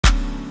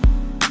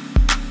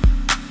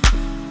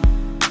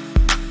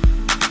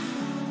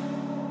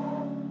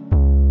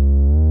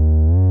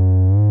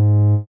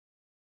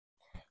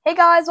Hey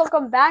guys,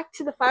 welcome back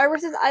to the Fire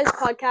vs. Ice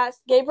podcast.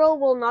 Gabriel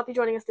will not be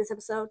joining us this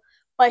episode,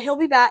 but he'll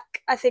be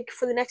back, I think,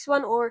 for the next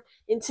one or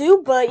in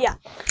two. But yeah,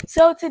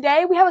 so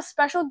today we have a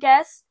special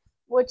guest,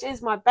 which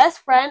is my best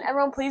friend.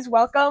 Everyone, please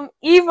welcome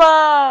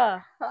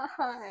Eva.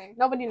 Hi.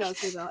 Nobody knows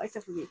who though,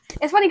 except for me.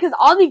 It's funny because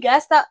all the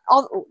guests that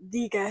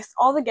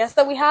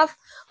we have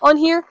on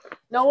here,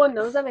 no one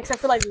knows them except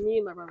for like me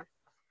and my brother.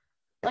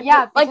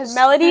 Like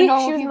Melody,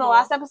 she was in the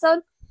last episode.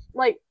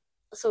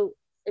 So.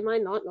 Am I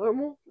not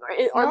normal?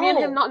 Are me and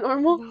him not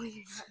normal? No,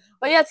 you're not.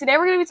 But yeah, today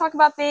we're going to be talking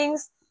about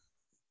things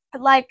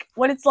like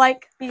what it's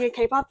like being a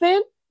K-pop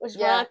fan, which is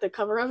like the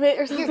cover of it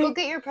or something. Here, go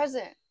get your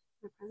present.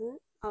 My present?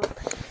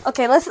 Oh.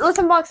 Okay, let's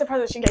unbox the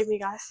present she gave me,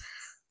 guys.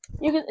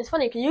 It's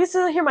funny because you can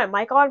still hear my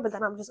mic on, but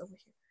then I'm just over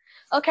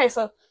here. Okay,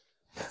 so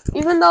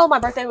even though my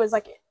birthday was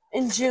like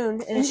in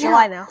June and it's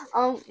July now.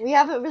 We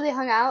haven't really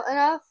hung out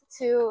enough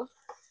to.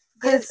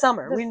 Because it's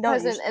summer, we don't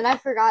present, and I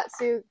forgot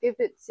to give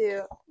it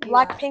to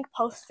Blackpink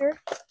poster.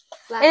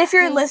 And if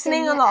you're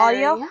listening on the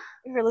audio,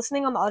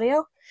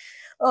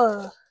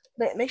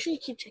 make sure you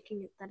keep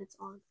checking it that it's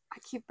on. I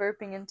keep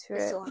burping into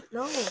it.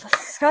 No, that's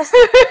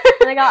disgusting.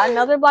 And I got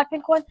another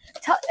Blackpink one.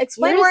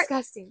 Explain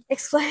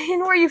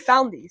where you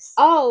found these.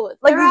 Oh,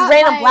 like these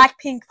random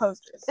Blackpink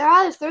posters. They're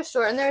at a thrift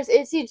store, and there's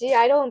ACG,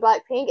 Idol, and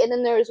Blackpink, and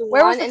then there's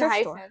one in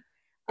Hyphen.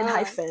 In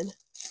Hyphen.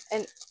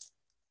 And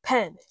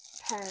Pen.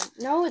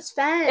 No, it's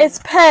Fen. It's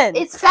Pen.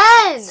 It's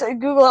Fen. So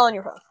Google it on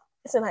your phone.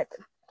 It's in Hyphen.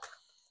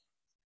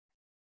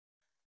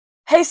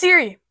 Hey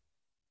Siri.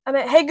 I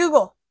meant hey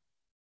Google.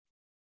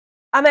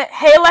 I meant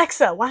hey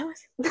Alexa. Why am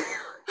I?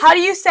 How do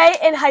you say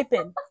in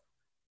Hyphen?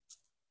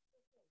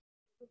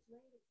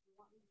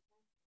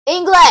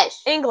 English.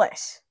 You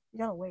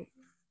gotta wait.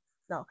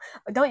 No,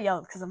 don't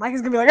yell because the mic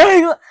is gonna be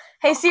like.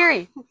 Hey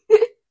Siri.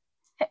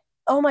 Hey,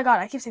 oh my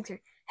god, I keep saying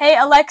Siri. Hey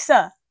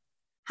Alexa.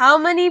 How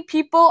many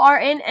people are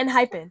in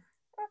Hyphen?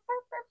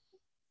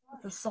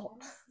 The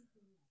salt.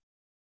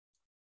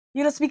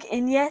 You don't speak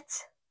in yet?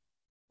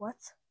 What?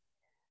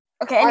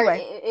 Okay,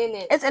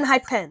 anyway. It's in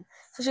Hyphen.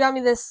 So she got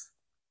me this.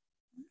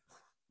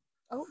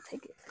 Oh,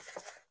 take it.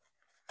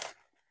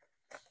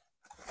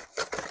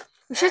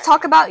 We should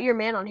talk about your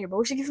man on here, but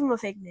we should give him a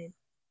fake name.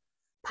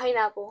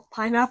 Pineapple.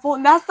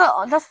 Pineapple? That's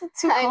the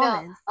too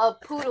common. A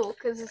poodle,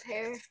 because his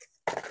hair.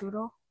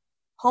 Poodle?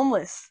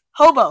 Homeless.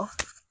 Hobo.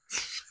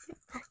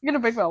 You're gonna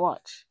break my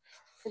watch.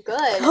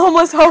 Good.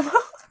 Homeless hobo.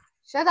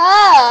 Shut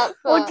up.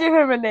 We'll give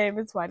him a name.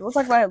 It's fine. We'll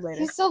talk about it later.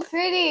 He's so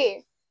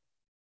pretty.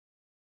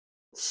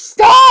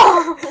 Stop!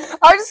 I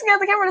was just gonna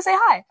get the camera to say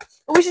hi.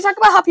 But we should talk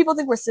about how people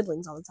think we're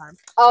siblings all the time.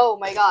 Oh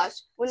my gosh.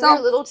 When we were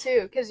little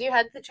too, because you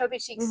had the chubby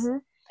cheeks. Mm-hmm.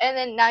 And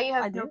then now you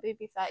have no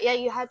baby fat. Yeah,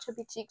 you had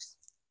chubby cheeks.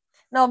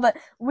 No, but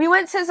we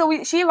went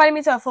to, she invited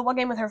me to a football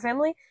game with her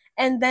family.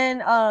 And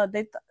then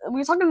we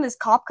were talking to this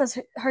cop because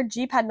her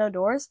Jeep had no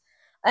doors.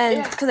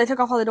 And because they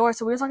took off all the doors,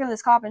 so we were talking to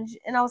this cop, and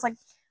I was like,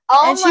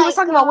 and she was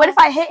talking about what if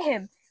I hit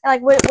him,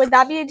 and like would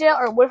that be a jail,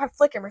 or what if I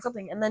flick him or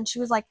something? And then she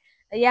was like,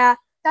 yeah,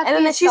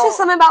 and then she said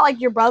something about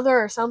like your brother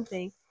or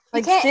something,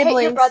 like you can't siblings.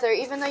 Hit your brother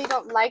even though you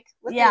don't like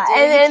what they do.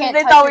 And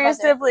they thought we were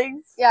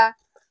siblings. Yeah,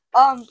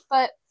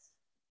 but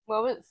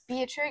what was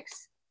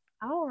Beatrix?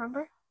 I don't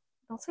remember.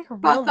 Don't say her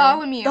real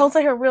Bartholomew. name. Don't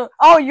say her real.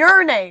 Oh,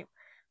 your name.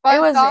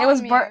 Bartholomew. It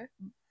was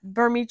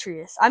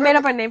Bermetrius. I made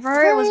up a name for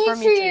her. It was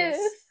Bermetrius.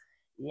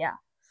 Yeah.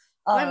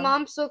 My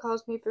mom still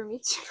calls me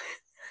Bermetrius.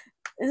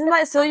 Isn't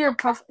that still your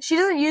profile? She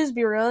doesn't use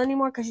Be Real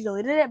anymore because she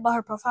deleted it, but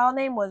her profile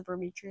name was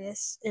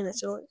Bermetrius, and it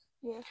still is.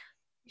 Yeah.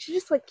 You should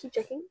just like keep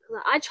checking.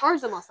 I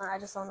charged them last night. I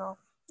just don't know.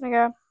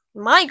 Okay.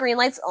 My green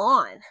light's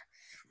on.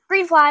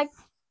 Green flag.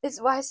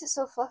 Why is it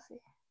so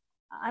fluffy?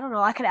 I don't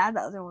know. I could add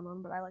that other one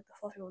on, but I like the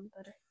fluffy one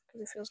better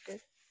because it feels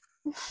good.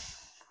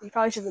 You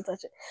probably shouldn't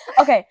touch it.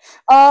 Okay.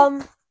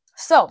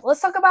 So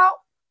let's talk about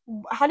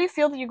how do you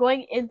feel that you're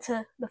going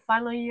into the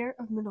final year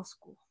of middle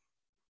school?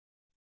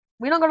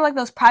 We don't go to like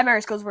those primary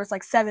schools where it's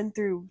like 7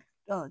 through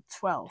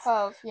 12.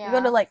 12, yeah. We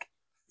go to like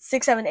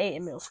 6, 7, 8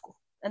 in middle school,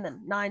 and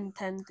then 9,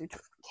 10 through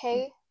 12.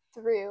 K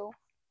through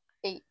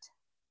 8.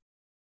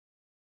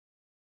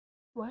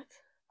 What?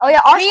 Oh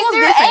yeah, our school is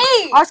different.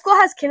 8. Our school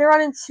has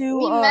kindergarten to.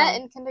 We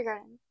met in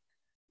kindergarten.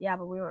 Yeah,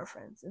 but we weren't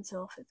friends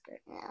until 5th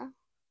grade. Yeah.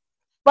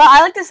 But I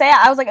like to say,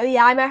 I was like, oh,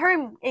 yeah, I met her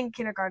in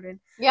kindergarten.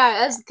 Yeah,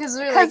 that's because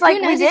we were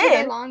like we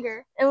did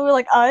longer, and we were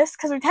like us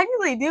because we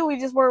technically do. We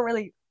just weren't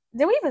really.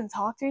 Did we even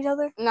talk to each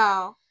other?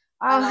 No.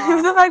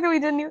 The fact that we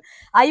didn't even...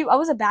 I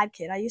was a bad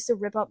kid. I used to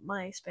rip up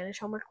my Spanish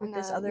homework with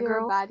this other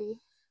girl. You're a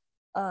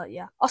baddie.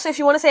 Yeah. Also, if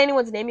you want to say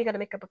anyone's name, you gotta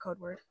make up a code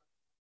word.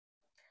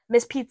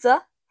 Miss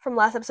Pizza from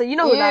last episode. You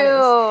know who that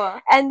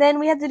is. And then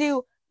we had to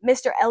do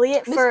Mr.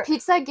 Elliot for... Miss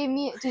Pizza gave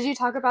me... Did you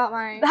talk about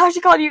my... How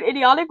she called you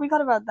idiotic? We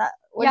talked about that.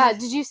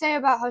 Did you say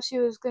about how she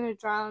was gonna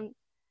drown...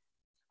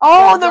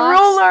 Oh, the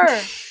ruler!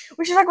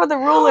 We should talk about the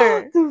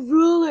ruler. The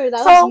ruler,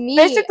 that was me.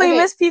 So, basically,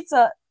 Miss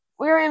Pizza...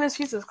 We were in Miss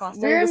Pizza's class.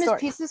 We were in Miss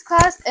Pizza's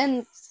class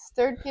in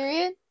 3rd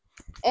period.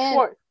 And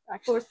 4th,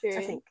 actually. 4th period.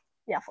 I think.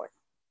 Yeah, 4th.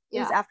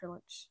 Yeah. It was after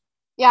lunch.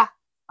 Yeah.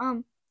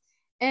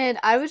 And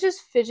I was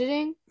just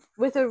fidgeting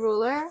with a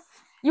ruler.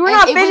 You were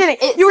not fidgeting.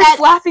 You were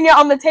slapping it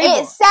on the table.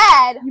 It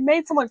said, you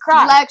made someone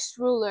cry. Flex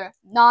ruler,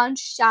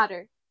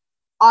 non-shatter.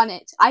 On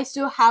it. I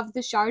still have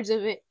the shards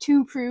of it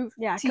to prove.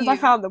 Yeah, because I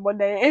found them one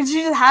day. And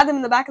she just had them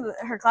in the back of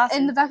her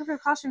classroom. In the back of her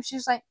classroom, she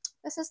was like,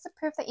 this is the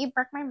proof that you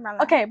broke my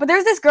umbrella. Okay, but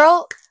there's this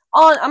girl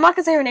on, I'm not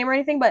going to say her name or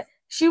anything, but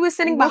she was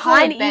sitting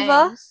behind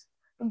Eva.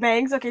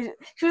 Bangs, okay.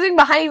 She was sitting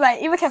behind Eva,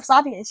 and Eva kept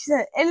slapping it. She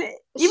said, and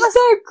Eva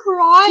started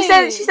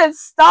crying. She said,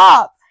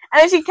 stop.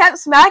 And then she kept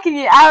smacking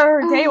it out of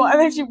her table, and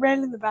then she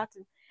ran in the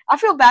bathroom. I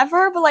feel bad for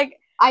her, but like,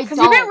 because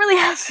you didn't really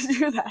have to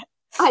do that.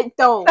 I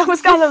don't. That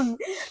was kind of,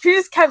 she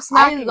just kept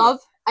smacking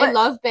I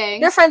love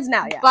Bangs. They're friends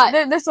now, yeah. But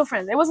they're still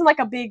friends. It wasn't like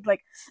a big,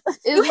 like,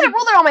 you hit a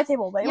ruler on my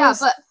table, but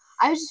but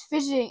I was just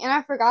fidgeting, and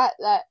I forgot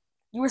that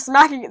you were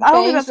smacking it. I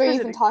don't think that's Bangs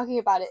were even talking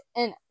about it.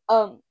 And,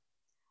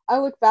 I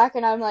look back,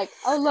 and I'm like,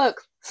 oh,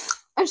 look.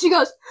 And she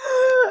goes,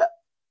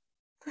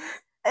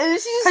 and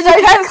she just you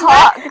kept going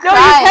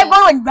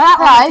like that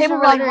on the table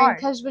really hard.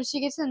 Because when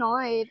she gets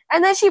annoyed.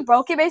 And then she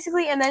broke it,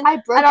 basically, and then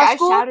at our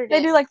school, shattered it.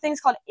 They do, like,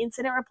 things called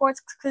incident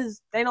reports,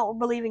 because they don't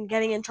believe in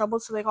getting in trouble,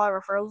 so they call it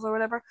referrals or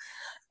whatever.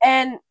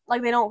 And,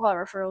 like, they don't call it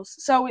referrals.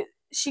 So,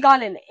 she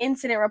got an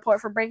incident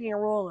report for breaking a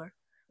ruler.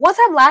 One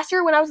time last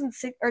year when I was in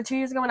 2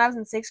 years ago when I was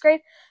in 6th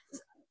grade,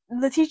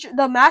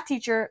 the math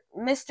teacher,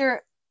 Mr.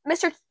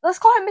 Let's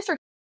call him Mr.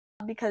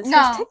 because his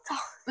TikTok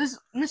was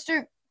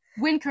Mr.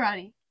 Win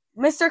Karate.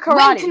 Mr.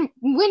 Karate.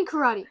 Win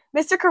Karate.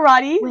 Mr.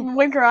 Karate.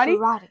 Win Karate.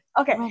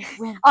 Okay.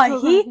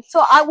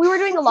 We were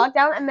doing a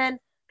lockdown, and then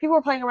people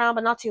were playing around,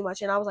 but not too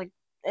much. And I was like,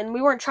 and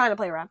we weren't trying to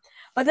play around.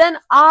 But then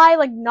I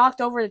like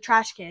knocked over the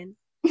trash can,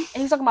 and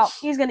he's talking about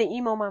he's gonna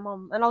email my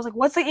mom, and I was like,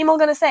 what's the email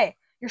gonna say?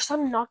 Your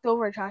son knocked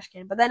over a trash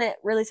can. But then it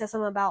really says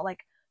something about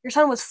like your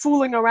son was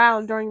fooling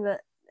around during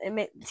the.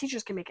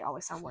 Teachers can make it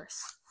always sound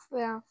worse.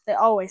 Yeah. They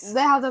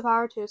have the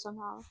power to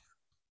somehow.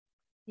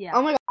 Yeah.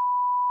 Oh my god.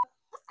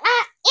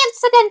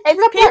 Incident.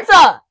 It's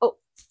pizza. Oh,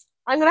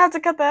 I'm gonna have to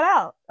cut that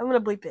out. I'm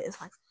gonna bleep it. It's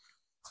fine.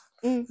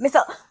 Miss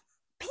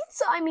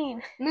Pizza. I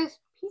mean, Miss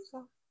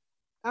Pizza.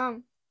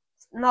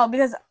 No,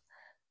 because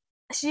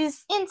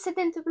she's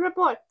incident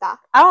reporter. I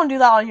don't do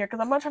that on here because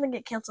I'm not trying to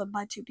get canceled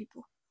by 2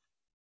 people.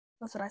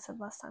 That's what I said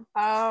last time.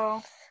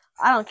 Oh.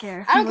 I don't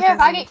care. I don't care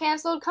if I get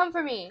canceled. Come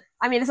for me.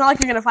 I mean, it's not like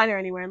you're gonna find her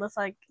anywhere unless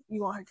like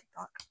you want her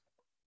TikTok.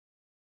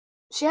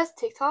 She has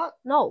TikTok?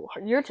 No,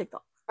 your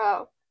TikTok.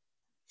 Oh.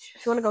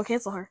 If you want to go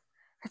cancel her,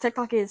 her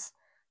TikTok is.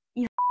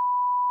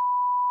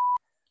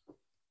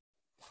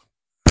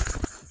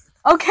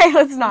 Okay,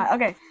 let's not.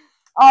 Okay.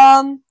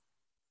 Oh.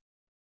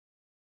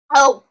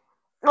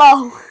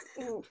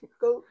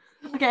 Go.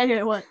 Okay,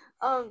 anyway, what?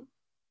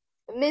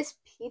 Miss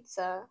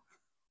Pizza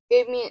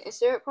gave me an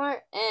instant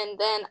report, and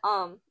then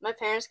my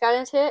parents got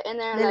into it, and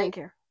they didn't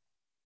care.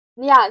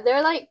 Yeah,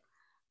 they're like,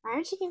 why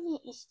aren't you giving me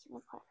an instant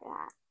report for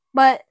that?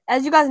 But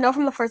as you guys know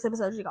from the first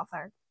episode, she got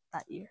fired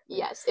that year.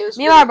 Yes, it was.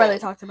 Me and my brother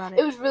talked about it.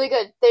 It was really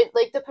good.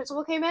 The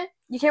principal came in.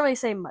 You can't really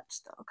say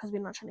much though, because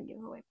we're not trying to give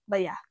it away.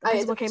 But yeah,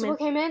 the principal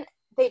came in.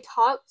 They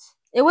talked.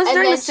 It was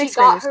during the 6th graders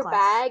class. She got her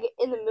bag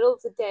in the middle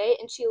of the day,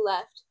 and she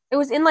left. It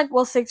was in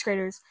 6th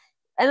graders,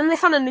 and then they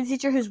found a new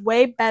teacher who's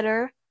way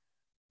better.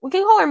 We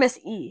can call her Miss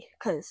E,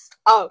 cause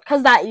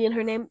that E in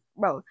her name,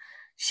 bro.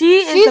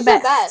 She's the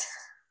best.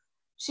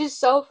 She's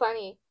so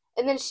funny,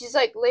 and then she's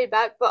like laid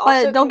back, but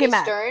also don't get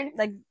mad. Stern.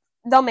 Like,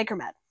 don't make her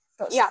mad.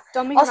 Yeah,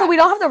 don't make her Also, mad. we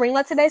don't have the ring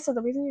light today, so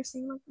the reason you're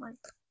seeing like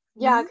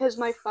yeah, because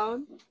my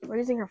phone. We're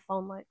using her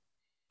phone light.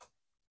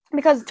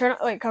 Because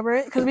cover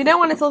it, because we didn't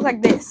want it to look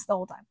like this the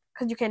whole time,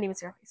 because you can't even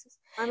see our faces.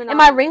 And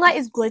my ring light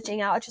is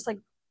glitching out. It's just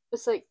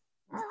it's like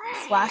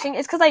flashing.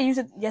 It's because I used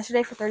it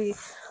yesterday for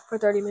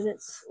 30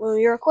 minutes when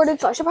we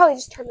recorded, so I should probably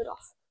just turn it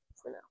off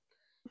for now.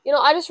 You know,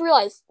 I just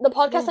realized the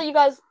podcast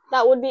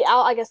that would be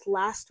out, I guess,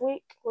 last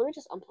week. Let me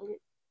just unplug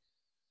it.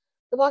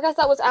 The podcast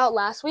that was out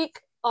last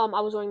week, I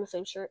was wearing the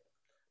same shirt.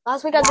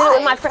 Last week I did it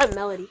with my friend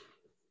Melody.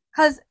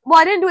 I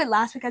didn't do it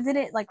last week. I did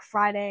it like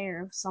Friday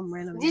or some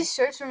random day. These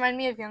shirts remind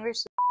me of younger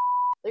siblings,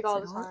 like all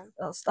the time.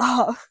 Oh,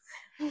 stop.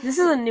 This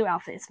is a new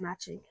outfit. It's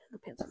matching. The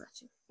pants are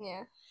matching.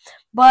 Yeah.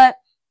 But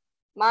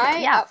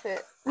my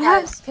outfit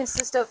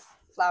consists of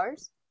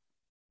flowers.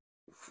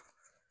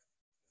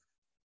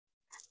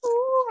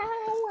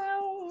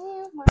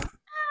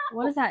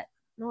 What is that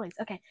noise?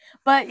 Okay,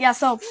 but yeah.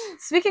 So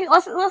speaking,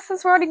 let's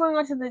since we're already going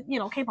on to the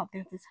K-pop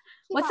dances.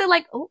 What's it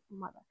like? Oh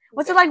my God.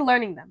 What's it like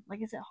learning them?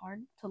 Like, is it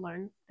hard to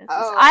learn dances?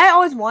 I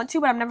always want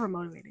to, but I'm never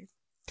motivated.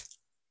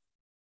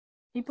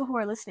 People who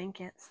are listening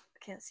can't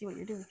see what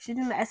you're doing. She's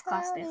doing the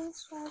S-class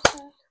dance.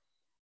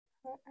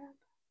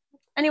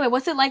 Anyway,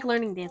 what's it like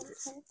learning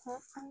dances?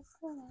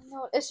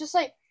 No, it's just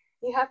like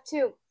you have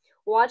to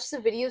watch the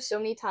video so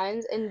many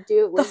times and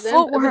do it with them.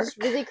 Footwork. It's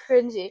really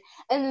cringy,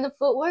 and then the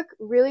footwork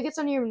really gets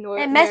on your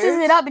nerves. It messes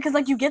it up because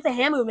you get the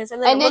hand movements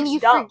and then you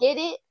forget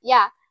it.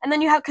 Yeah, and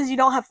then you have because you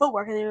don't have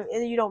footwork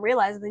and you don't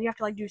realize, and then you have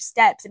to do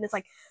steps, and it's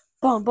like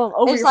boom boom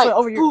over your foot,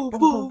 over your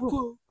boom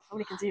boom.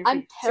 Nobody can see your feet.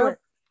 I'm terrible.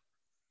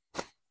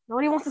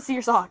 Nobody wants to see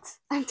your socks.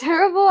 I'm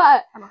terrible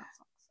at. I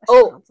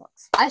don't have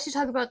socks. I should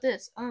talk about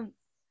this.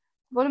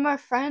 One of my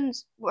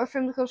friends, or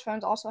from the close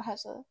friends, also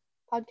has a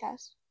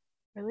podcast.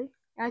 Really?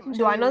 And I can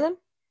Do I know them?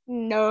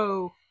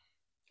 No.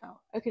 Oh,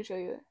 I can show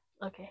you it.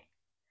 Okay.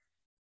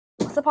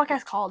 What's the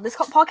podcast called? This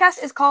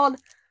podcast is called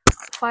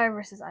Fire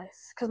vs.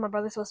 Ice because my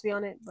brother's supposed to be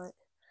on it, but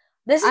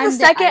this is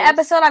the second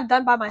episode I've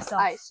done by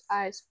myself.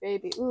 Ice,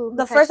 baby. Ooh,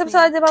 the first episode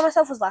I did by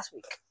myself was last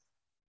week.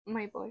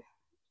 My boy.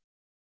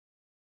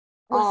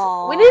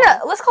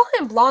 Let's call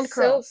him Blonde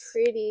Curls. So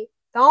pretty.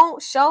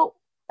 Don't show.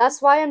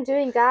 That's why I'm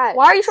doing that.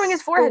 Why are you showing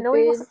his forehead? Now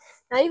you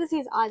can see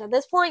his eyes. At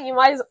this point, you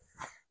might as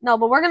no,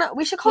 but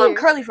we should call him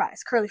Curly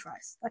Fries. Curly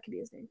Fries. That could be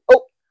his name.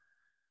 Oh.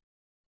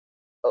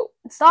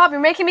 Stop, you're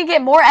making me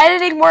get more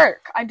editing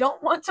work. I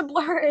don't want to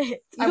blur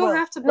it. You don't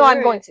have to blur it. No,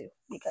 I'm going to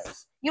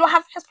because you don't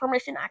have his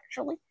permission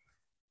actually.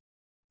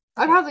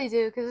 I probably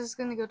do because it's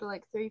going to go to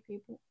like 3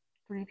 people.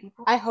 3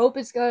 people? I hope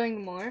it's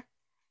going more.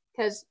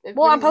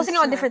 I'm posting it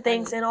on different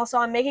things, and also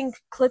I'm making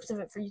clips of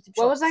it for YouTube Shorts.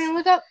 What was I going to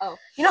look up? Oh.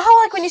 You know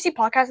how, like, when you see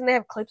podcasts and they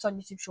have clips on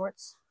YouTube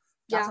Shorts?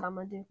 That's what I'm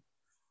going to do.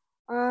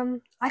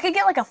 I could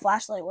get, like, a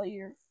flashlight while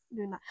you're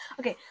doing that.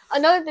 Okay,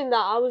 another thing that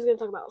I was going to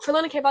talk about. For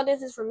learning K-pop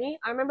dances for me,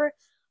 I remember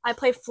I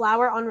played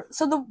Flower on...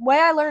 So the way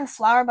I learned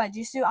Flower by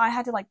Jisoo, I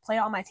had to, like, play it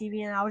on my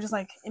TV, and I was just,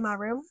 like, in my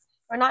room.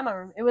 Or not in my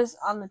room. It was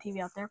on the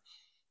TV out there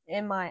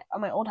on my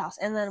old house.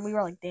 And then we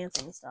were, like,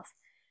 dancing and stuff.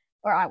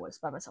 Or I was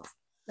by myself.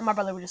 And my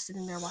brother was just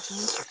sitting there watching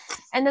me.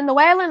 And then the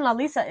way I learned La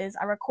Lisa is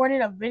I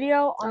recorded a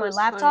video on my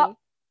laptop. Funny.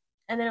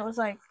 And then it was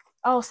like,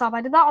 oh, stop. I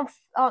did that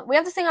on... we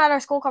have this thing at our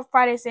school called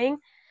Friday Sing.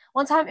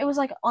 One time it was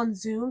like on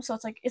Zoom. So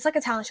it's like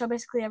a talent show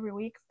basically every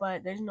week.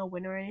 But there's no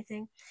winner or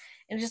anything.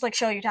 And it's just like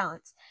show your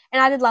talents.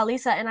 And I did La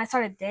Lisa and I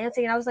started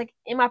dancing. And I was like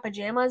in my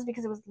pajamas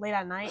because it was late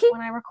at night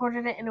when I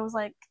recorded it. And it was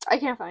like... I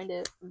can't find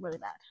it. Really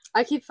bad.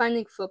 I keep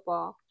finding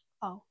football.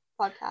 Oh.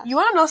 Podcast. You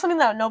want to know something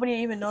that nobody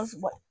even knows?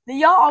 What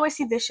y'all always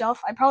see this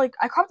shelf? I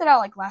cropped it out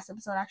like last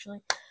episode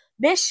actually.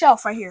 This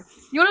shelf right here.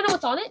 You want to know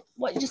what's on it?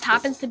 What just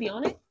happens to be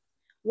on it?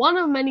 One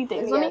of many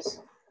things. No.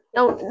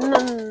 Oh,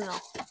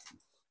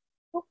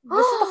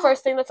 this is the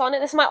first thing that's on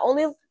it. This is my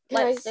only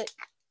light stick.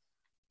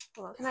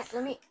 Hold on.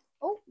 Let me.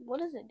 Oh,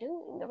 what is it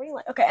doing? The ring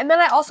light. Okay, and then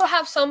I also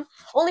have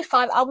only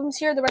 5 albums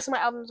here. The rest of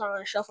my albums are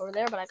on a shelf over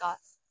there, but I got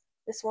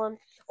this one.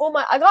 Oh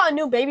my! I got a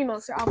new Baby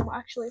Monster album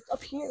actually. It's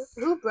up here.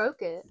 Who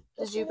broke it?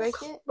 Did you break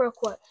it?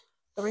 Broke what?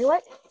 The ring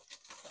light?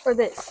 Or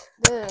this?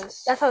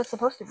 This. That's how it's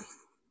supposed to be.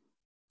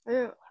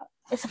 Ew.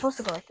 It's supposed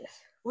to go like this.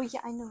 Well, yeah,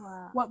 I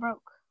know. What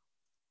broke?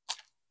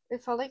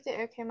 It felt like the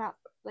air came out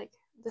like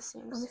the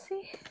seams. Let me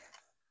see.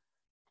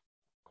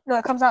 No,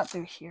 it comes out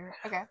through here.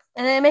 Okay.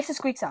 And then it makes a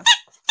squeak sound.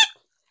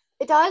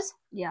 It does?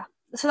 Yeah.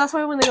 So that's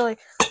why when they go like...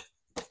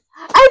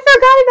 I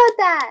forgot about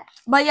that!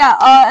 But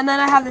yeah, and then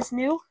I have this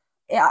new...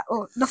 Yeah,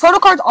 the photo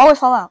cards always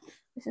fall out.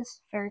 This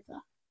is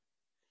Verita.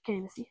 Can't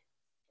even see.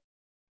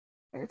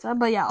 Verita.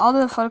 But yeah, all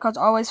the photo cards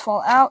always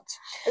fall out.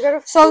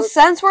 So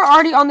since we're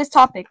already on this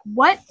topic,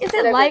 what is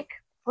it like...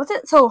 What's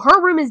it? So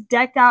her room is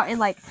decked out in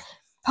like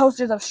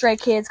posters of Stray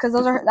Kids because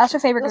that's her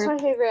favorite group.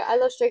 That's my favorite. I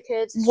love Stray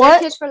Kids. Stray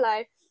Kids for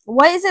life.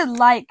 What is it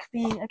like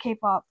being a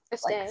K-pop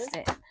stan?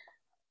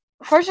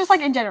 First, just like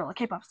in general, a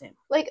K-pop stan.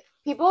 Like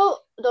people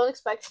don't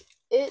expect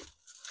it,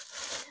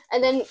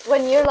 and then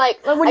when you're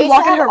like when you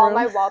walk in her all room,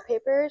 my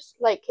wallpapers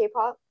like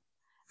K-pop,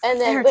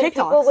 and then and when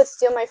people would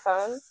steal my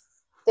phone,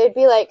 they'd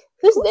be like,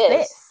 "Who's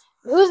this?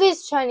 Who's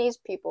these Chinese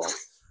people?"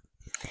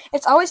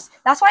 It's always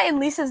that's why in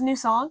Lisa's new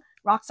song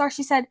Rockstar,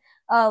 she said,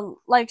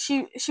 like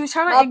she was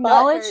trying to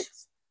acknowledge.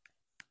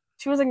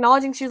 She was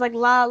acknowledging. She was like,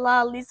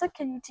 "La, Lisa,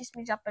 can you teach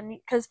me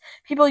Japanese?" Because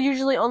people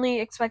usually only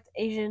expect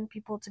Asian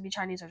people to be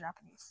Chinese or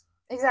Japanese.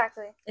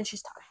 Exactly. And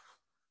she's Thai.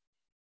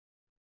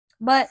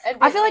 But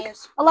I feel like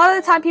a lot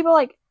of the time people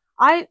a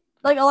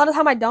lot of the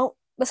time I don't.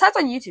 Besides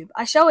on YouTube,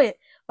 I show it,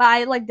 but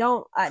I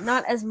don't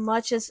not as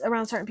much as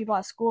around certain people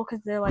at school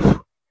because they're like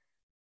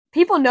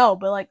people know,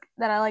 but like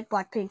that I like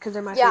Blackpink because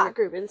they're my favorite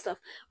group and stuff.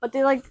 But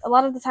they like a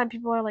lot of the time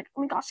people are like,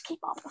 "Oh my gosh,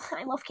 K-pop!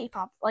 I love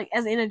K-pop!" Like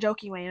as in a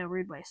joking way, in a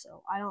rude way.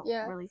 So I don't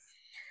really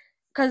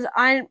because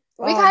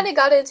we kind of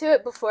got into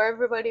it before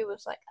everybody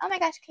was like, "Oh my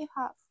gosh,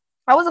 K-pop!"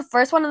 I was the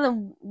first one, and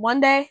then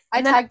one day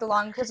I tagged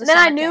along because then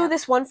I knew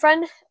this one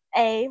friend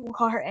A. We'll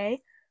call her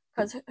A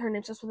because her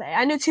name starts with A.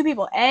 I knew 2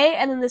 people, A,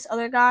 and then this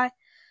other guy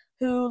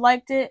who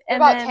liked it. And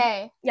what about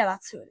K? Yeah,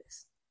 that's who it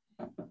is.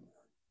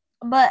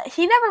 But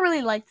he never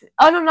really liked it.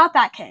 Oh, no, not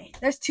that K.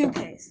 There's 2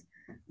 Ks.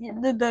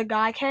 The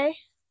guy K,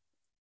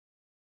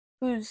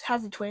 who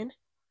has a twin.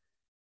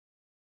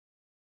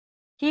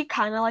 He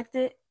kind of liked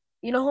it.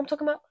 You know who I'm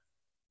talking about?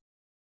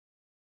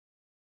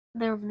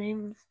 Their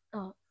names.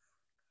 Oh.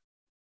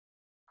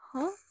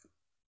 Huh?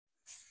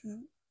 Let's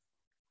see.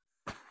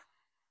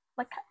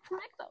 Like Kai from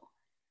EXO.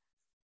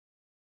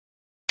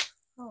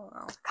 Oh,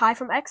 no. Kai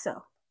from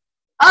EXO.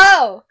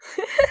 Oh!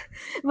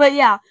 But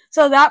yeah,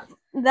 so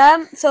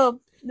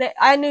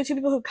I knew 2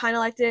 people who kind of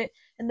liked it,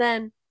 and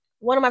then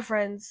one of my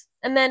friends,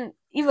 and then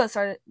Eva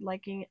started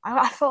liking it.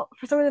 I felt,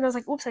 for some reason, I was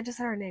like, oops, I just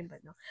said her name,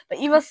 but no. But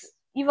Eva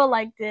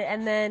liked it,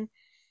 and then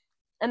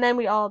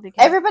we all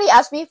became... Everybody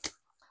asked me,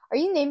 are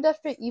you named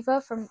after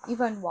Eva from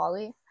Eva and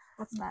Wally?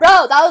 What's that?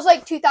 Bro, that was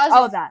like Oh,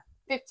 2015.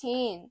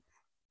 that.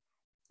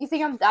 You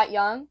think I'm that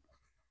young?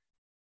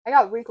 I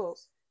got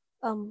wrinkles.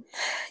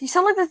 You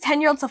sound like the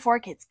 10-year-old Sephora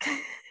kids.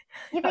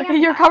 You think Okay,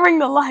 I'm you're that- covering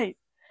the light.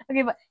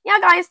 Okay, but yeah,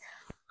 guys,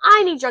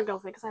 I need your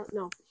girlfriend because I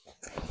know.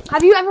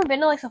 Have you ever been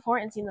to like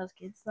Sephora and seen those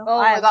kids though? Oh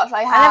my gosh, I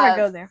I have.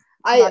 never go there.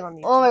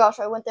 Oh my gosh,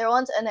 I went there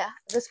once and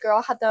this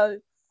girl had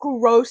the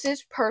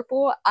grossest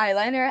purple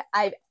eyeliner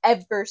I've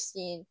ever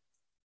seen.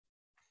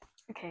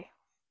 Okay.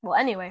 Well,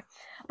 anyway,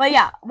 but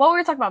yeah, what we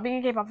were talking about being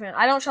a K-pop fan.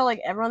 I don't show like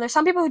everyone. There's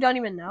some people who don't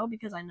even know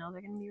because I know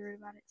they're gonna be rude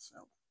about it.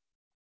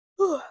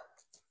 So,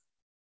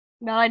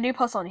 but I do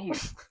post on here.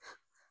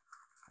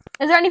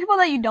 Is there any people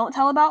that you don't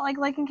tell about like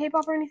liking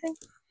K-pop or anything?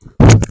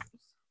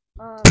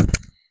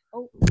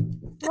 Oh,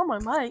 not my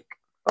mic.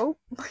 Oh.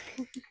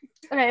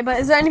 Okay, but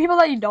is there any people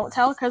that you don't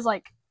tell? Cause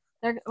like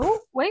they're. Oh,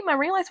 wait, my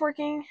ring light's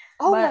working.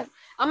 Oh but my.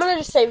 I'm gonna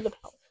just save the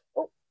power.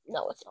 Oh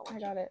no, it's not. I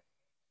got it.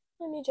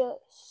 Let me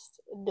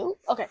just do.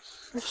 Okay.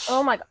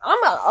 Oh my god,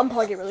 I'm gonna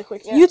unplug it really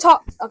quick. Yeah. You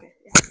talk. Okay.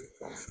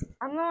 Yeah.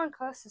 I'm the one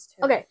closest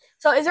to Okay.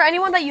 So, is there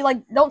anyone that you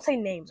like? Don't say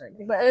names or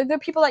anything, but are there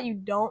people that you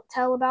don't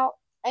tell about?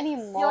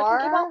 anymore.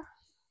 K-pop?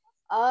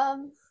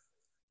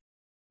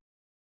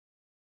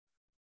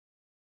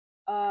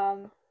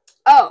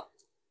 Oh,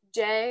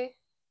 Jay,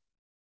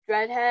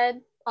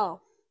 Dreadhead. Oh,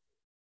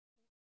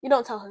 you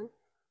don't tell him.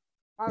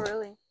 Not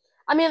really.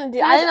 I mean,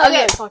 dude, I didn't know you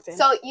Okay, had talked to him.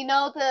 so you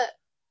know the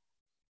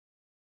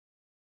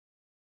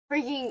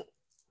freaking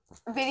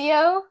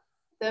video,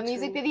 the Which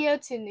music one? video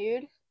to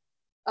Nude.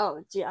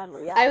 Oh, gee, I don't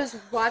know. Yeah. I was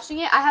watching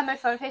it. I had my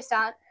phone face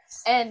down,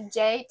 and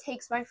Jay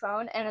takes my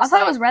phone, and I it's thought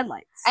like, it was red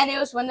lights. and it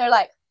was when they're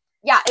like,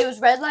 yeah, it was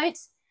red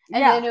lights,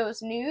 and Yeah. then it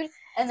was Nude,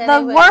 and then The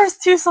it was,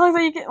 worst two songs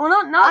that you can. Well,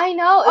 not. I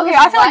know. It Okay, was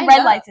I feel like lined Red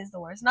up. Lights is the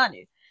worst, not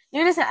Nude.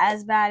 Nude isn't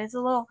as bad. It's a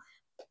little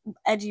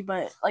edgy,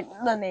 but like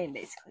the name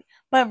basically.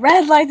 But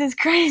Red Lights is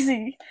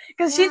crazy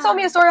because she told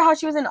me a story of how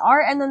she was in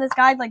art, and then this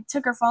guy like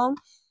took her phone,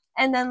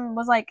 and then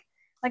was like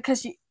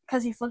because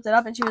he flipped it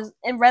up, and she was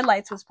in Red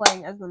Lights was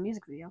playing as the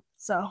music video.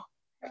 So,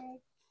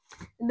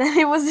 and then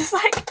it was just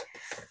like,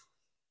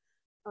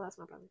 oh, that's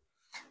my brother.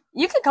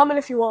 You can comment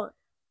if you want.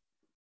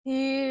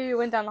 He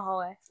went down the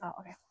hallway. Oh,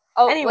 okay.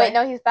 Oh, Anyway. wait,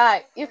 no, he's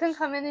back. You can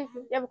come in if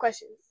you You have a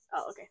question?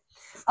 Oh, okay.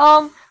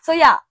 So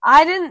yeah,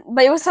 I didn't,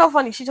 but it was so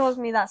funny. She told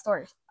me that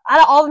story. Out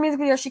of all the music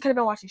videos she could have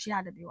been watching, she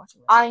had to be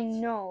watching. I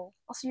know.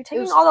 Also, you're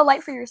taking was- all the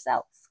light for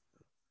yourself.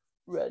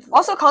 Red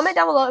Also, comment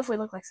down below if we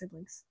look like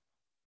siblings.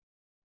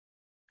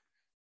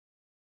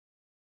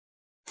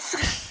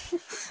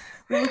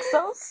 We look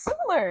so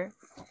similar.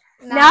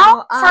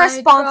 Now for a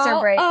sponsor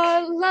break.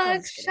 A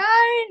just kidding.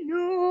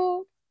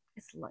 luxury.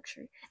 It's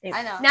luxury. Anyway,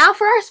 I know. now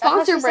for our That's how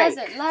sponsor she break.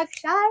 says it.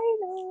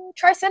 Luxury.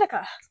 Try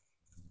Seneca.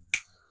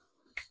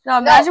 No,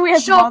 imagine we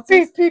had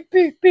sponsors.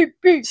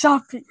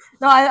 Shopee.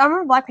 No, I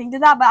remember Blackpink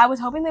did that, but I was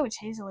hoping they would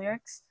change the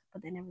lyrics,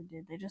 but they never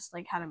did. They just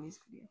like had a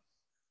music video.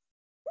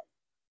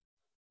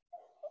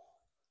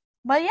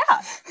 But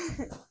yeah.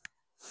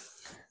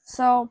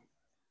 So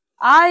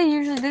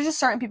there's just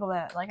certain people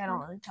that like I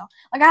don't really tell.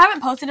 Like I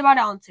haven't posted about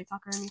it on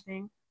TikTok or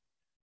anything.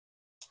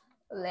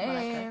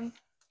 Lame.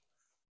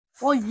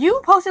 Well,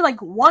 you posted like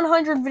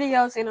 100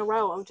 videos in a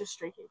row of just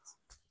Stray Kids.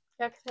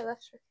 Yeah, because I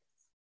left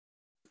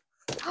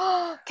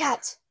her.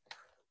 Cat.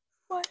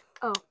 What?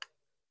 Oh.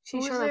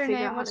 She's Who's trying to her figure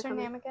name? out how What's to her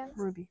come name in. again?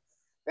 Ruby.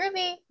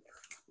 Ruby.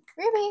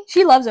 Ruby.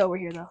 She loves it over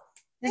here though.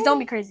 Just don't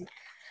be crazy.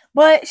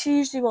 But she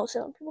usually won't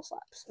sit on people's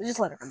laps. Just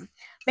let her come.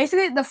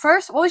 Basically,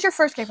 what was your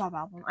first K-pop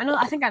album?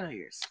 I think I know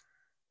yours.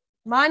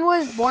 Mine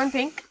was Born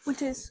Pink,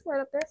 which is right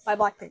up there, by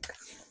Blackpink.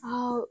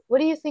 Oh, what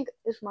do you think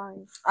is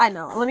mine? I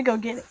know. Let me go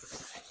get it.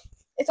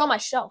 It's on my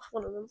shelf,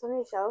 one of them. It's on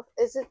your shelf.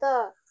 Is it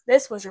the...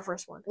 This was your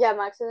first one. Yeah,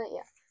 Max in it,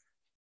 yeah.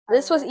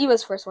 This was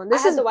Eva's first one.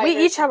 This had is the white we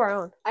each version. have our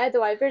own. I had the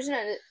white version,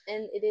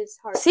 and it is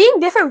hard. Seeing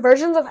different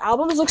versions of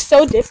albums looks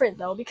so different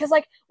though, because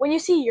like when you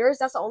see yours,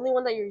 that's the only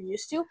one that you're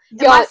used to.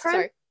 And my friend,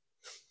 sorry.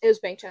 It was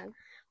Bang Chan.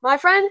 my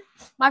friend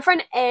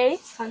A,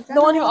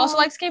 the one who also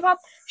likes K-pop,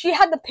 she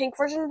had the pink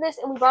version of this,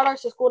 and we brought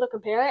ours to school to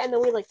compare it, and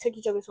then we like took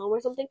each other's home or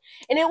something,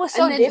 and it was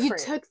so and then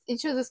different. you took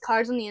each of those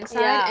cards on the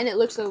inside, Yeah. and it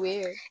looked so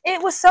weird.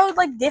 It was so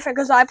like different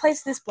because I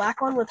placed this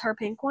black one with her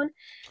pink one,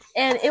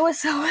 and it was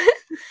so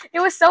it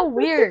was so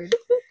weird.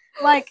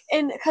 Like,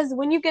 and because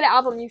when you get an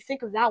album, you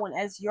think of that one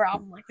as your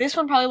album. Like this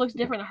one probably looks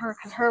different to her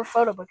because her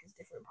photo book is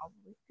different,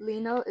 probably.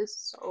 Lino is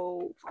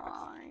so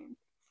fine.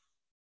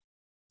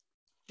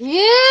 He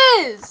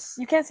is.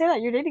 You can't say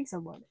that. You're dating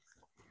someone.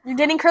 You're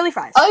dating Curly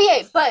Fries.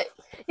 Okay, but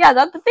Yeah,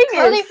 that's the thing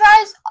Curly is.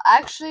 Fries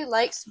actually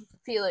likes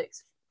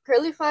Felix.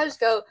 Curly Fries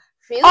go,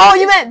 Felix Oh,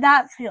 you is-" meant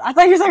that Felix. I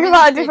thought you were talking really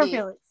about a different pretty.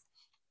 Felix.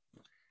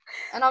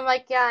 And I'm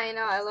like, yeah, I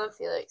know, I love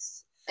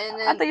Felix. And I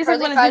then thought you said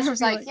Curly what a Fries different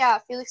was like, Felix. yeah,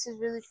 Felix is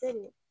really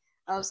pretty.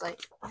 I was like,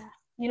 yeah.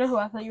 You know who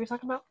I thought you were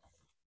talking about?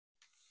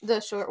 The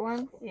short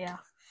one? Yeah.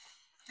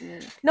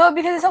 Mm. No,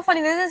 because it's so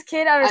funny. There's this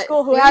kid at our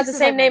school who Felix has the is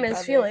same like my name as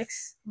brother.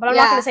 Felix, but I'm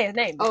Yeah. not going to say his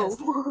name. because-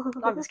 Oh.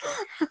 I'm just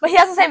kidding. But he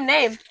has the same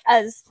name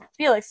as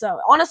Felix, so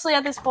honestly,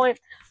 at this point,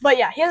 but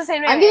yeah, he has the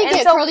same name. I'm gonna and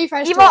get so Curly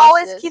Fries. Eva to watch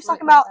always this. keeps What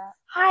talking about that?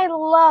 I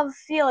love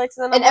Felix.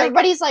 And, And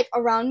everybody's like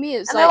around me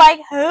is and like, they're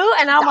like, who?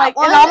 And I'm that like,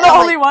 one? and I'm And the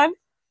I'm only one.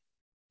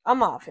 I'm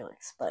not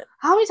Felix, but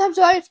how many times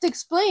do I have to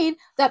explain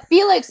that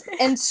Felix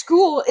in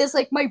school is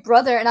like my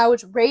brother and I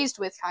was raised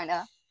with, kind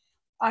of?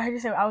 I heard you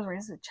say I was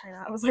raised in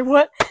China. I was like,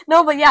 what?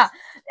 No, but yeah.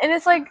 And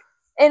it's like,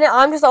 and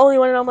I'm just the only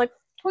one, and I'm like,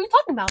 who are you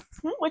talking about?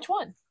 Which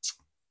one?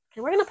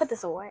 Okay, we're gonna put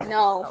this away.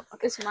 No, Oh,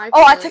 okay. it's my.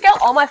 Oh, I took out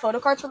all my photo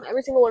cards from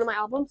every single one of my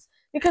albums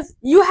because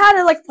you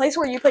had a like place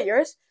where you put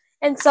yours,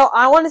 and so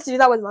I wanted to do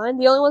that with mine.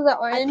 The only ones that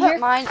are I in put here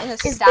mine in a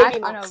is stack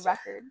Baby on a Monster.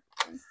 record.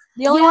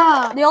 The only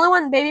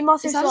one, Baby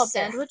Monster. Is that a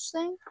sandwich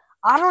thing?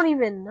 I don't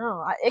even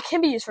know. It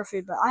can be used for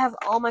food, but I have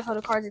all my photo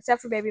cards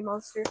except for Baby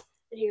Monster.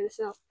 And here, this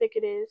is how thick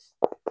it is.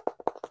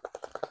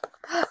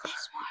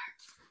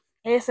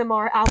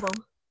 ASMR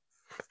album.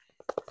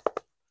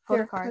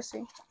 Photo card. Let's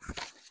see.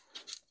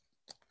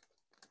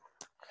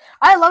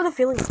 I love the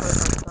feeling of photo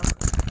cards,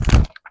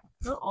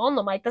 though. Not on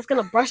the mic. That's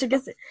gonna brush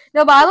against it.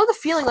 No, but I love the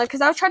feeling, like,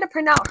 because I was trying to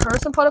print out her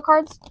some photo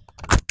cards,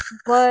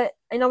 but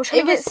and I was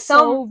trying to get some.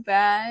 So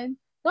bad.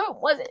 No, it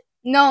wasn't.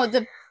 No,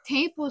 the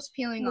tape was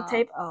peeling off. The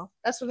tape. Oh,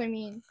 that's what I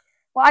mean.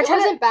 Well, It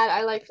wasn't bad.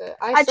 I liked it.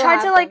 I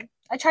tried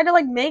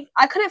to make.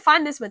 I couldn't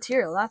find this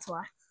material. That's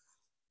why.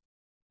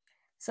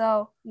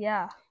 So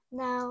yeah.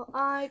 Now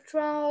I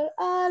tried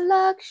a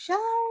luxury.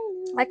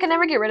 I can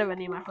never get rid of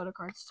any of my photo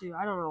cards too.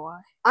 I don't know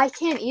why. I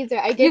can't either.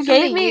 You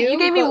gave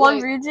me one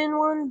region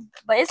one,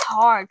 but it's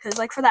hard because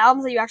like for the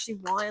albums that you actually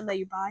want and that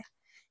you buy,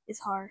 it's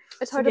hard.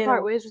 It's hard to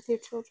part ways with your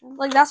children.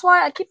 Like that's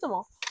why I keep them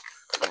all.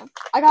 Yeah.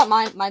 I got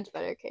mine. Mine's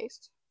better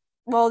cased.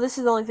 Well, this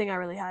is the only thing I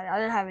really had. I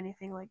didn't have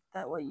anything like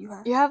that. What you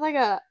have? You have like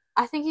a.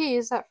 I think you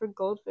used that for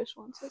goldfish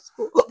once at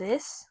school.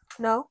 This?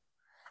 No.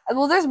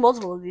 Well, there's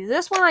multiple of these.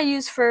 This one I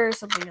use for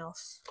something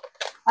else.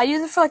 I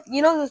use it for like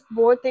those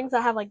board things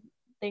that have like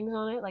things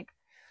on it, like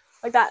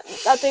that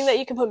thing that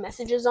you can put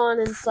messages on,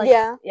 and it's like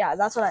yeah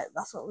that's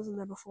what was in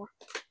there before,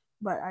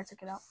 but I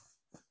took it out.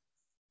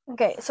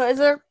 Okay, so is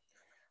there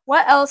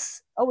what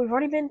else? Oh, we've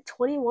already been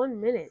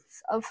 21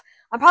 minutes of.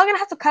 I'm probably gonna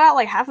have to cut out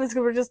like half of this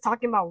because we're just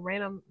talking about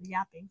random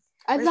yapping.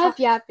 I love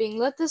yapping.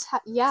 Let this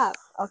yap.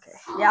 Okay,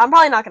 yeah, I'm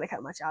probably not gonna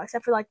cut much out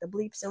except for like the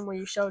bleeps and where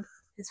you showed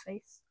his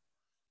face.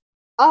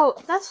 Oh,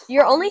 that's fun.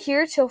 You're only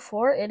here till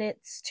 4 and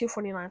it's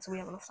 2:49, so we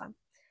have enough time.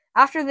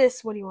 After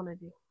this, what do you want to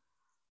do?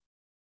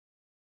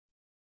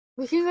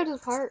 We can go to the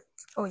park.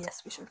 Oh,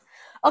 yes, we should.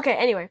 Okay,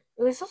 anyway.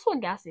 There's also a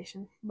gas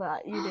station,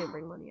 but you didn't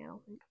bring money, I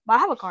don't think. But I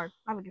have a card.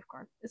 I have a gift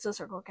card. It's a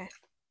Circle K.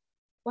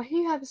 Why do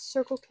you have a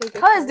Circle K gift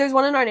card? Because there's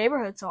one in our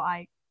neighborhood, so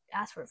I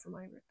asked for it for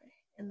my birthday.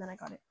 And then I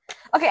got it.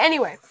 Okay,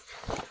 anyway.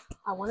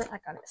 I want it, I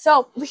got it.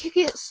 So, we could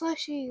get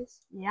slushies.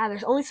 Yeah,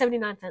 there's only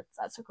 79 cents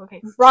at Circle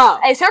K. Bro.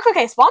 Hey, Circle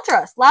K, sponsor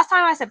us. Last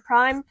time I said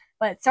Prime,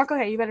 but Circle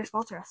K, you better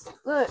sponsor us.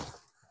 Look.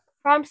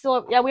 Prime's still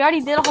up. Yeah, we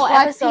already did a whole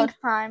episode. Pink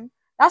Prime.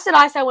 That's what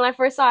I said when I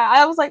first saw it.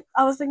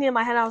 I was thinking in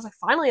my head, I was like,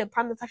 finally a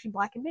Prime that's actually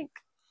black and pink.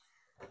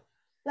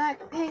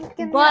 Black pink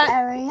in the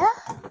area.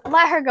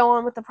 Let her go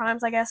on with the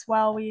Primes, I guess,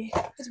 while we...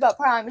 It's about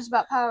Prime. It's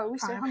about power. We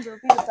say hunger,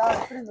 be the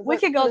dollar, put in the work, we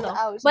could go,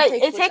 though. But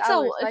it takes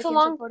it's a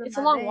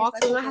long walk,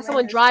 so we might have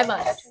someone drive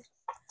us.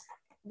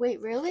 Wait,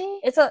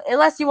 really?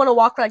 Unless you want to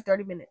walk for like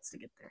 30 minutes to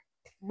get there.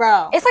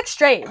 Bro. It's like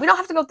straight. We don't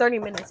have to go 30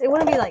 minutes.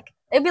 It'd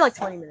be like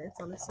 20 minutes,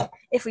 honestly.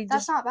 If we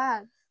That's not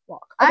bad.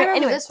 Walk. Okay, I remember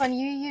anyway. this one.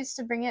 You used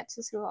to bring it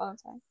to school all the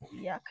time.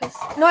 Yeah,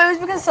 no, it was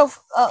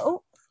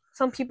because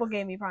some people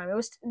gave me Prime. It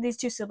was these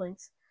two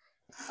siblings.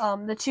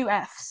 The two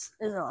Fs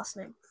is their last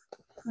name.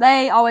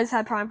 They always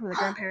had Prime from their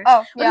grandparents.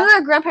 Oh, yeah. But then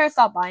their grandparents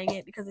stopped buying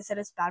it because they said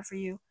it's bad for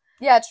you.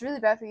 Yeah, it's really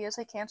bad for you. It's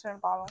like cancer in a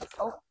bottle.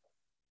 Oh.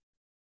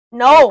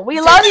 No, we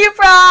love you,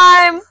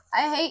 Prime!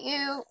 I hate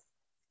you.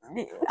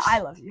 I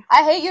love you.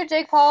 I hate you,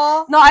 Jake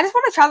Paul. No, I just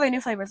want to try their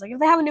new flavors. Like, if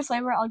they have a new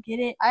flavor, I'll get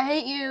it. I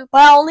hate you.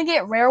 But I'll only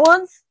get rare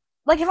ones.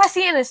 Like, if I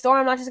see it in a store,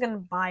 I'm not just going to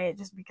buy it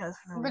just because.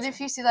 But if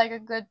you see, like, a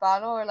good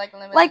bottle or, like, a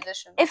limited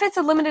edition. If it's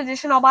a limited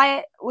edition, I'll buy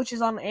it, which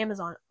is on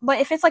Amazon. But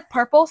if it's, like,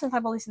 purple, since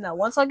I've only seen that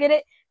once, I'll get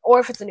it. Or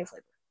if it's a new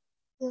flavor.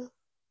 Yeah.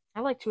 I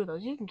have, like, 2 of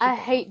those. You can keep I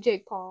hate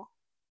Jake Paul.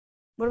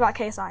 What about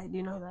KSI? Do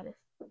you know who that is?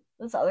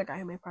 That's the other guy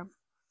who made Prime.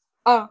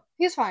 Oh,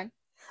 he's fine.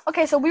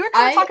 Okay, so we were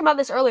kind of talking about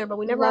this earlier, but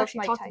we never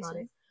actually talked about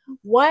it.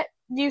 What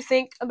do you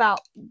think about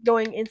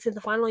going into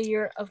the final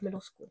year of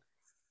middle school?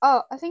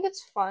 Oh, I think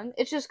it's fun.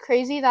 It's just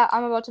crazy that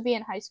I'm about to be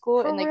in high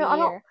school in like a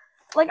year.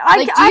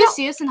 Do you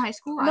see us in high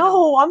school?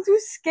 No, I'm too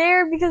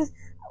scared because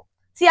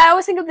see, I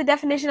always think of the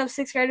definition of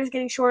 6th graders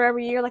getting shorter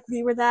every year, like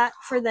we were that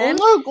for them.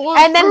 Oh my God,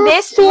 and then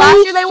last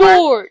year they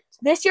were.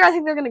 This year I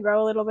think they're gonna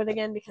grow a little bit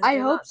again because I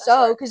hope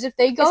so. Because if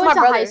they go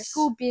into high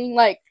school being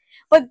like,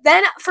 but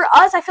then for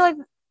us, I feel like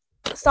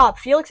stop.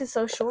 Felix is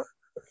so short.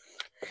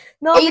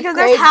 No, 8th because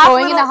grade there's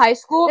going into high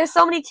school. There's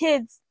so many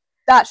kids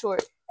that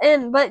short.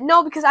 But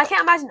no, because I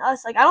can't imagine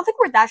us. Like, I don't think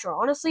we're that short,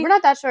 honestly. We're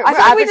not that short. We're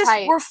average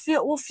height. We'll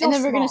feel and then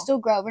small. we're gonna still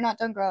grow. We're not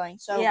done growing,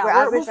 so yeah, we're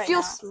average we'll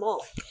feel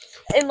small.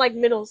 In like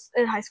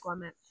in high school, I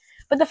meant.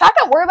 But the fact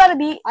that we're about to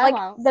be like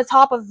the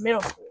top of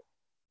middle school.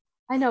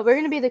 I know we're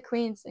gonna be the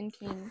queens and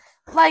kings.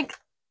 Like,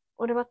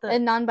 what about the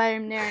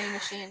non-binary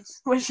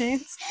machines?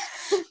 Machines.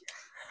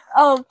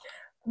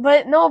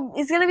 But no,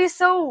 it's gonna be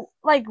so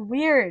like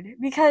weird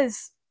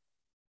because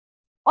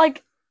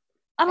like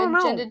I don't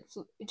know.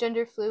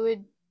 Gender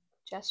fluid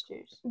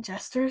gestures.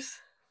 Gestures.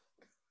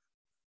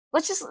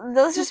 Let's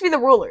just be the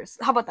rulers.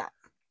 How about that?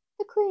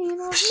 The queen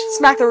of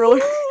Smack the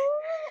ruler.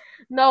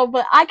 No,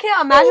 but I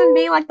can't imagine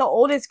being like the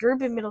oldest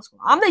group in middle school.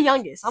 I'm the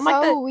youngest. I'm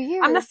like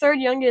weird. I'm the third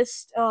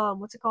youngest.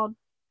 What's it called?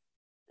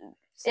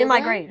 In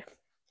my grade.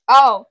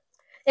 Oh.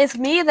 It's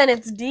me, then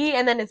it's D,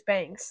 and then it's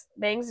Bangs.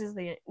 Bangs is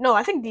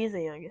I think D is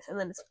the youngest, and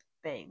then it's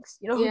Bangs.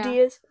 You know who D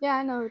is? Yeah,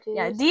 I know who D is.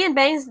 Yeah, D and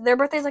Bangs, their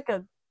birthday's like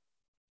a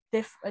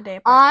day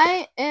apart.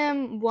 I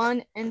am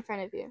one in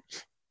front of you.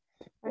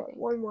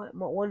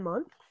 One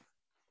month?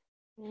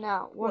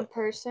 No, one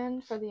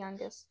person for the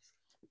youngest.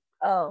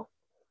 Oh.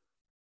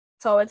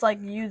 So it's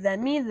like you,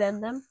 then me, then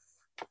them?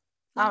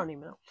 I don't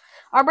even know.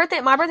 My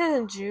birthday's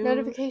in June.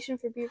 Notification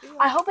for beauty.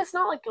 I hope it's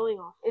not like going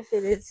off. If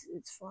it is,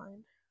 it's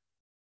fine.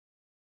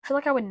 I feel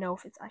like I would know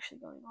if it's actually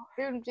going off.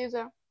 Here, do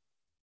the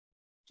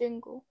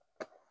jingle.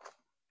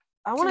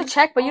 I want to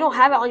check, but you don't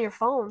have it on your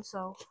phone,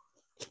 so.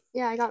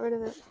 Yeah, I got rid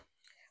of it.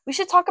 We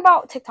should talk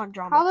about TikTok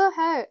drama. How the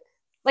heck?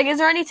 Like, is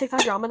there any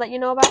TikTok drama that you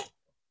know about?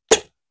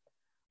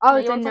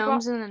 Oh, the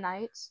Gnomes in the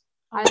Nights.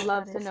 I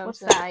love the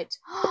Gnomes in the Nights.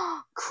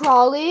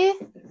 Crawley?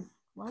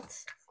 What?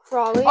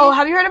 Crawley? Oh,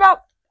 have you heard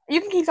about...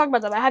 You can keep talking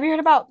about that, but have you heard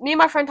about... Me and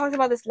my friend talked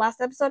about this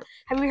last episode.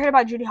 Have you heard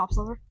about Judy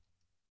Hopsilver?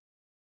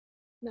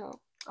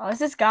 No. Oh, it's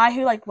this guy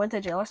who, like, went to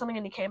jail or something,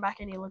 and he came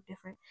back and he looked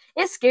different.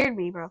 It scared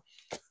me, bro.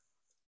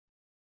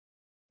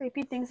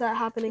 Repeat things that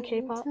happen in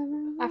K-pop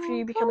after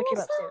you become a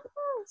K-pop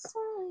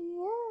stan.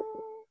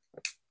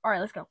 Alright,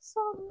 let's go.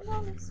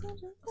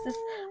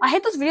 I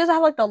hate those videos that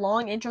have, like, the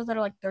long intros that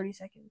are, like, 30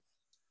 seconds.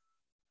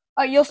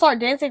 You'll start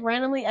dancing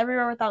randomly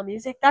everywhere without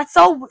music. That's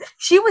so...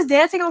 She was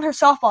dancing on her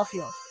softball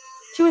field.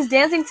 She was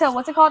dancing to,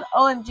 what's it called?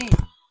 OMG.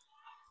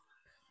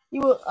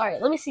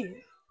 Alright, let me see.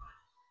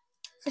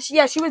 So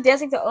she was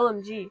dancing to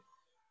OMG.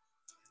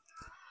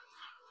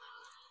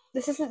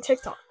 This isn't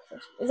TikTok.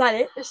 Is that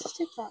it? This is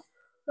TikTok.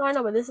 No, I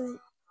know, but this is...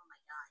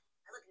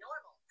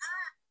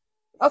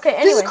 Okay,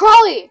 anyway. This is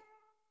Crawley!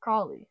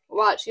 Crawley.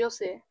 Watch, you'll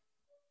see.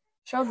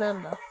 Show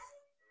them, though.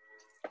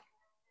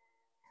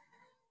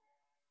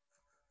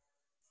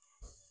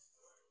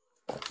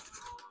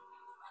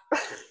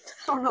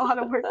 I don't know how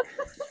to work.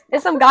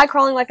 It's some guy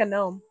crawling like a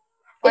gnome.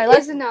 It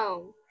is a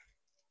gnome.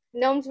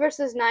 Gnomes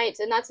versus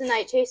knights, and that's a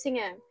knight chasing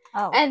him.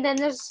 Oh. And then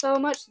there's so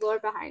much lore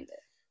behind it.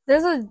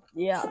 There's a...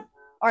 Yeah.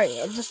 Alright,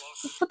 just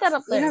put that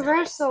up there.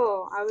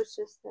 Universal. I was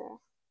just there.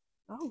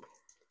 Oh.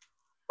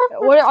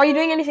 What are you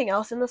doing anything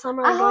else in the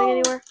summer? Are you going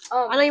anywhere?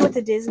 I know you went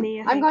to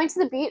Disney. I'm going to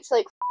the beach,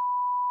 like,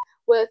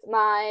 with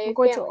my I'm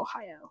going family. to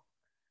Ohio.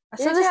 I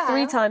said this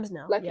 3 times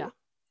now. Lucky. Yeah.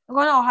 I'm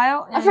going to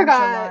Ohio. I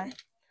forgot. July.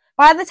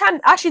 By the time,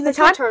 actually, the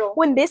time turtle.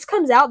 when this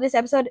comes out, this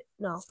episode,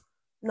 no.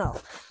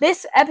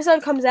 This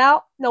episode comes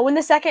out, when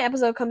the second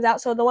episode comes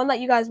out, so the one that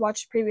you guys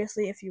watched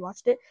previously, if you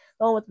watched it,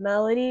 the one with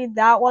Melody,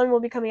 that one will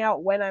be coming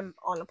out when I'm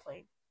on a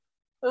plane.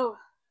 Oh.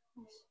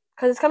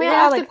 Because it's coming out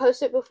have like... to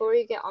post it before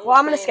you get on the plane. Well,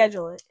 I'm going to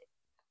schedule it.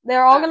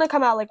 They're all going to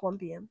come out like 1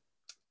 p.m.,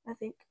 I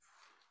think.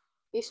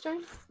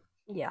 Eastern?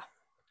 Yeah.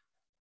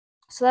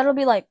 So that'll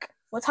be like,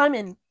 what time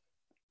in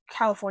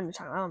California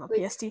time? I don't know,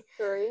 like PST?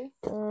 3?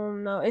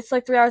 No, it's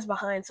like 3 hours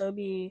behind, so it'll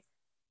be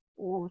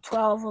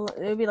 12,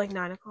 it'll be like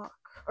 9 o'clock.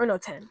 Or no,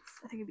 10.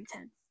 I think it'd be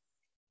 10.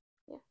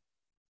 Yeah.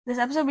 This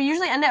episode, we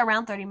usually end it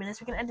around 30 minutes.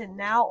 We can end it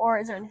now, or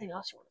is there anything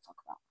else you want to talk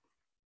about?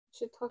 We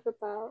should talk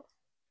about...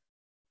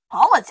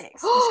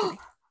 Politics! Just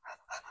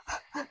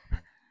kidding.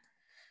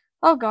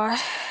 Oh,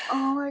 gosh.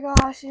 Oh, my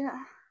gosh,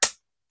 yeah.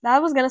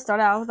 That was gonna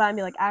start out with that and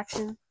be like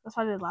action. That's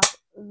what I did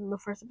in the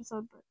first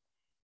episode, but...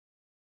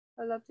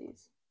 I love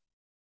these.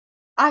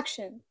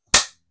 Action.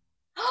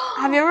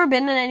 Have you ever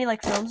been in any,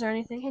 like, films or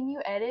anything? Can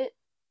you edit?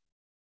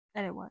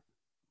 Edit what?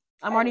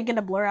 I'm already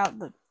gonna blur out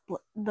the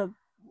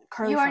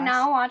curly You are fries.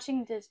 now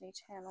watching Disney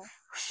Channel.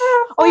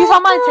 Oh, you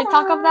saw my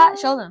TikTok of that?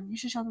 Show them. You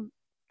should show them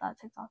that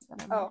TikTok.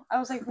 Oh, I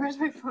was like, where's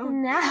my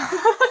phone? Now.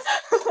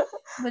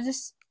 But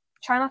just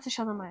try not to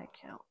show them my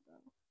account.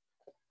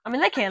 I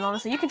mean, they can,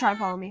 honestly. You can try and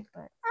follow me,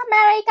 but...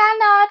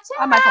 Americano.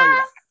 I might follow you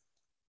back.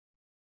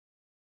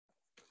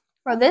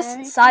 Bro,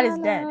 this side is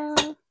dead.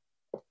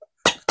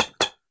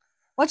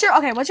 What's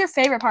your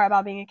favorite part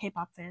about being a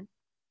K-pop fan?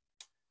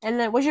 And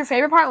then what's your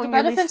favorite part when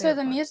you're benefits of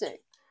the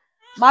music.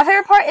 My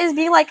favorite part is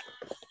being like...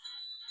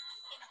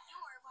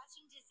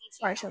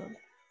 Alright, show them.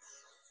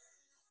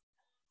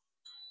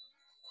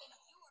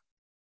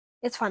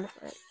 It's fun to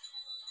play.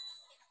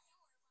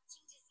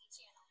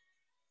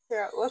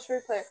 Here, let's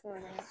replay it for a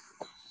minute.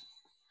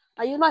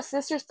 I used my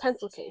sister's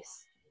pencil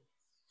case.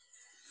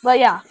 But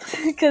yeah,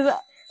 because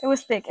it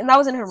was thick, and that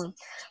was in her room.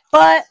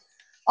 But,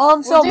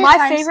 so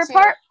my favorite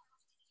part...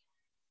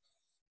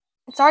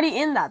 It's already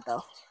in that,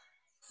 though.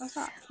 What's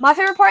that? My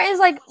favorite part is,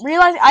 like,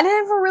 I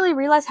didn't ever really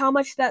realize how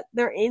much that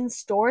they're in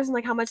stores and,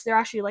 like, how much they're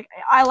actually, like,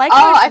 I like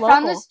how it's local. I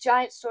found this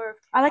giant store.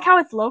 I like how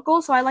it's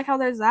local, so I like how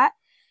there's that.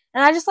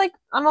 And I just, like,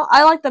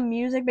 I like the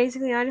music,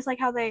 basically, and I just like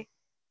how they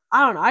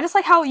I don't know. I just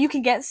like how you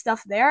can get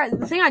stuff there.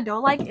 The thing I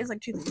don't like is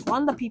like two things.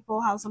 One, the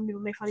people, how some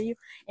people make fun of you,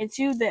 and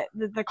two,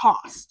 the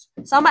cost.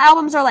 Some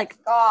albums are like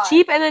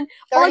cheap, and then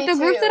or like the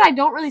groups that I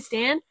don't really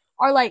stand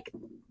are like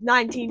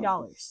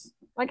 $19.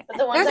 Like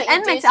there's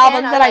NMIX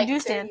albums that I do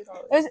stand.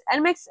 There's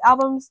NMIX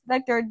albums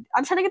like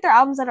I'm trying to get their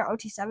albums that are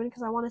OT7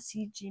 because I want to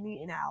see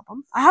Jeannie in an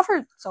album. I have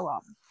her solo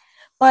album,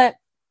 but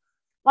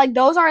like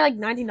those are like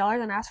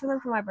 $19, and I asked for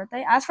them for my birthday.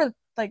 I asked for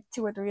like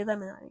 2 or 3 of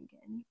them, and I didn't get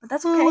any. But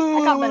that's okay.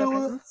 I got better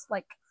presents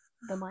like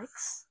the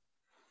mics.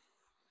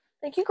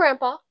 Thank you,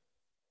 Grandpa.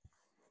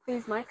 For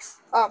these mics.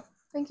 Oh,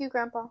 thank you,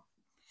 Grandpa.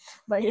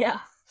 But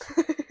yeah.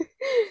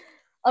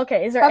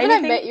 Okay, is there Haven't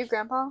anything? I met your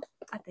grandpa?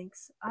 I think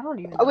so. I don't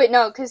even know. Oh, wait,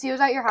 no, because he was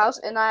at your house,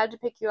 and I had to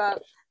pick you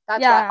up. That's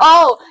Yeah. why.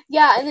 Oh,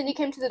 yeah, and then he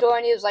came to the door,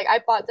 and he was like, I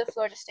bought the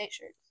Florida State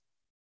shirt.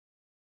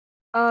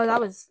 Oh, that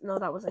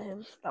wasn't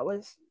him. That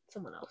was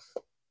someone else.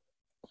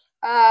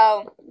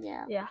 Oh,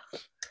 yeah. Yeah.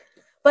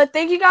 But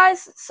thank you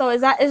guys. So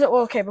is it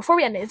well, okay, before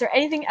we end it, is there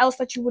anything else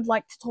that you would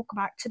like to talk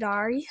about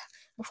today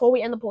before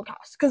we end the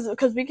podcast?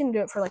 Because we can do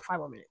it for like 5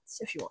 more minutes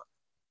if you want.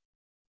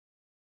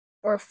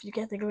 Or if you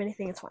can't think of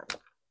anything, it's fine.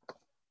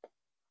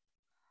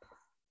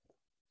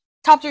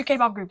 Top 3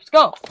 K-pop groups.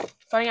 Go.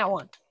 Starting at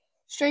 1.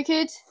 Stray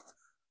Kids.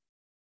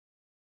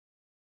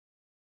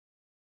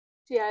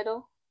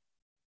 G-Idol.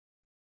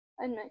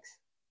 And Mix.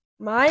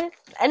 Mine?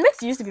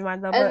 NMIX used to be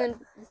mine though, but And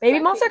then Baby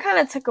Monster kind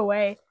of took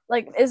away.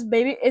 Like,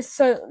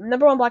 so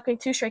number 1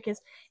 Blackpink, 2 Stray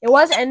Kids. It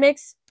was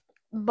NMIX,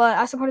 but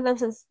I supported them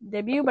since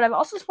debut. But I've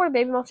also supported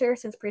Baby Monster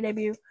since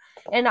pre-debut,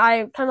 and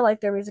I kind of like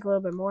their music a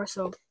little bit more.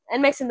 So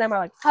NMIX and them are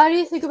like. How do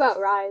you think about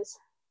Rise?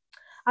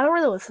 I don't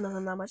really listen to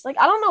them that much. Like,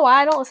 I don't know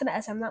why I don't listen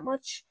to SM that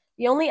much.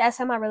 The only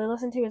SM I really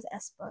listen to is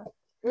aespa.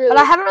 Really? But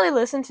I haven't really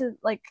listened to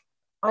like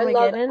I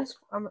love Armageddon.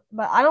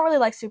 But I don't really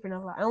like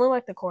Supernova. I only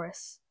like the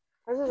chorus.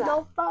 What is that?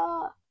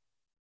 Nova.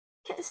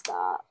 Can't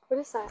stop. What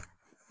is that?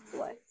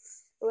 What?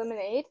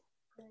 Lemonade?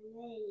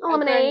 Lemonade. A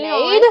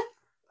grenade?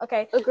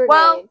 Okay. A grenade.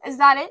 Well, is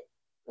that it?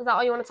 Is that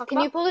all you want to talk Can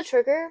about? you pull the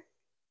trigger?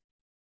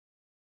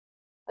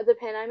 Of the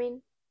pin, I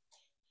mean?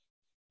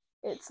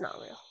 It's not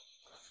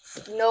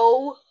real.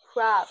 No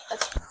crap.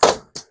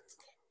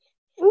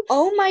 Oops.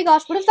 Oh my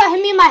gosh, what if that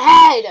hit me in my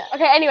head?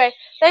 Okay, anyway,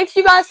 thank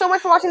you guys so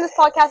much for watching this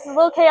podcast. It's a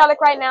little chaotic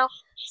right now.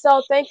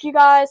 So thank you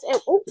guys, and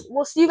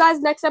we'll see you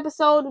guys next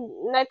episode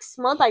next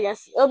month, I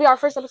guess. It'll be our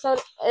first episode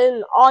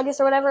in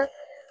August or whatever.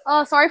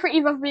 Sorry for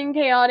Eva for being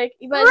chaotic.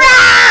 Eva,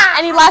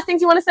 any last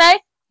things you want to say?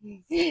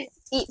 Eat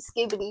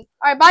skibbity.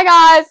 Alright, bye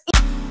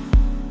guys!